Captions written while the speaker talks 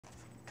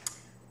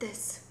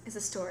This is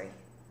the story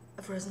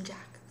of Rose and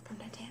Jack from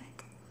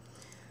Titanic.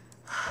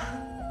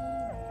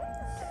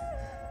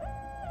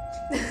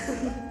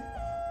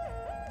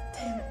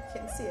 Damn it, I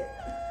can't see it.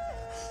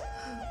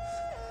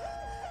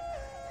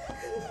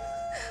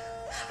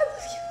 I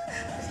love you.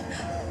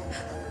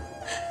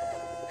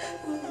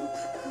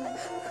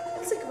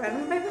 It's like right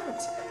on my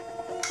boat.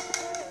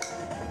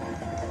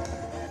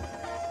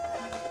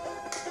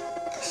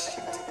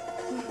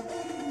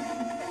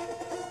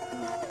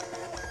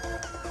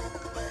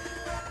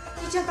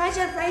 You jump, I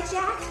jump, right,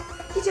 Jack?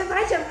 You jump,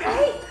 I jump,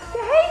 right?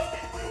 Right?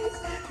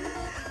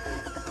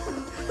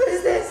 What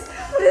is this?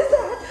 What is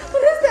that?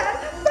 What is that?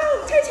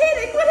 Boom!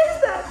 Titanic! What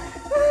is that?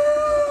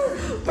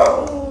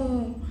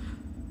 Boom!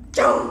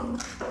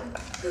 Jump!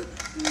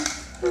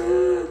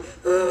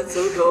 It's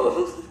so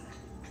cold.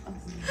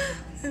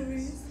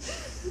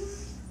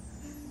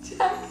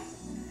 Jack,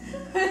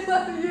 I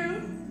love you.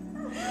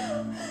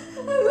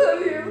 I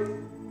love you.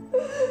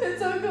 It's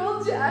so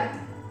cold, Jack.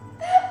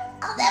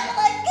 I'll never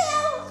let go,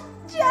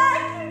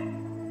 Jack.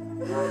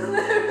 I'll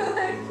never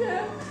let go.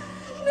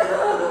 No.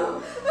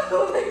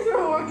 Oh, thanks for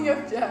warming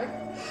up, Jack.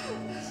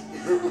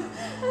 I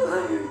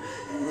love you.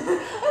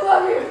 I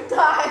love you.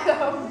 Die,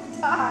 though.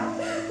 Die.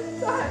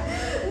 Die.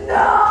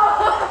 No.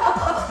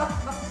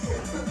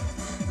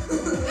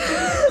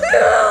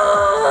 No.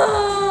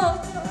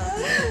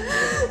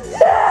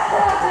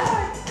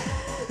 Jack.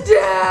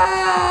 Jack.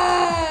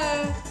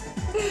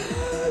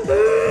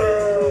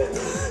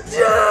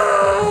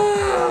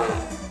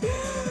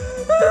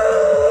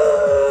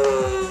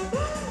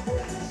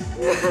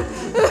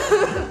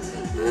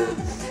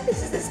 This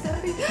is the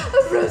story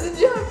of Rose and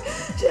Jack.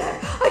 Jack,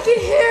 I can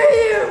hear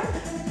you.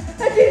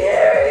 I can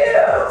hear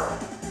you.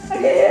 I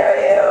can hear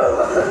you.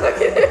 I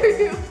can hear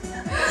you.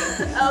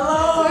 Hello.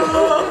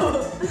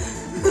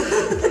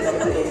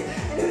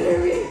 Can you hear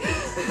me?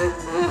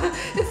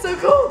 It's so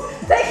cold.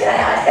 They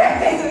cannot hear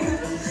me.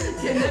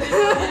 Can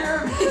anyone hear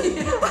me?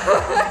 I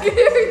can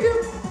hear you.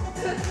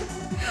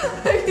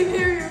 I can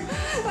hear you.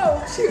 Oh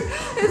shoot!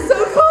 It's so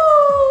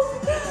cold.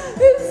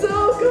 It's so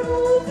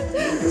cold,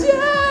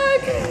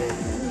 Jack.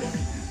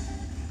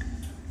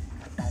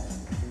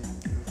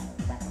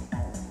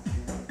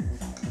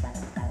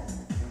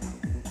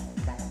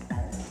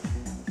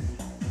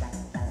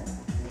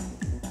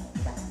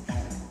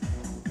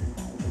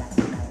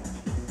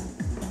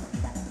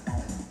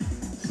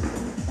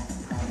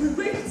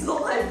 It's the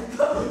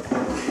lifeboat.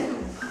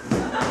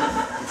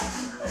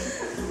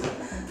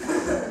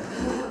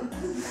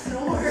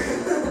 Snore.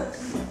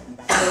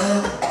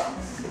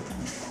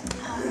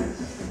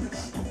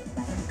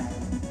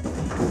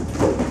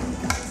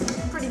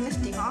 Pretty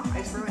nifty, huh? I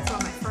just ruined some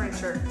of my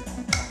furniture.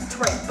 That's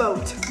right,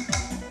 boat.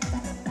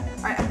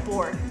 Alright, I'm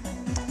bored.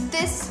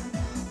 This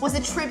was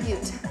a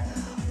tribute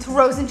to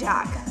Rose and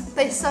Jack.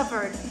 They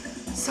suffered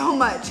so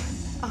much.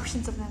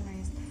 Oceans of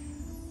memories.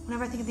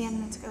 Whenever I think of the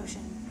Atlantic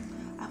Ocean,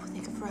 I will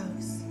think of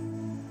Rose.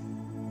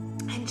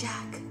 And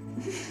Jack.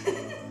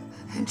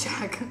 And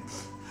Jack.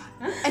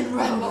 And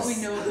Rose. And what we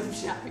know of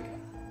Jack.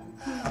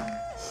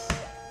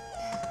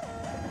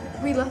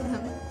 We love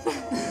them.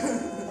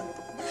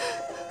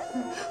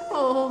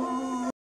 Oh.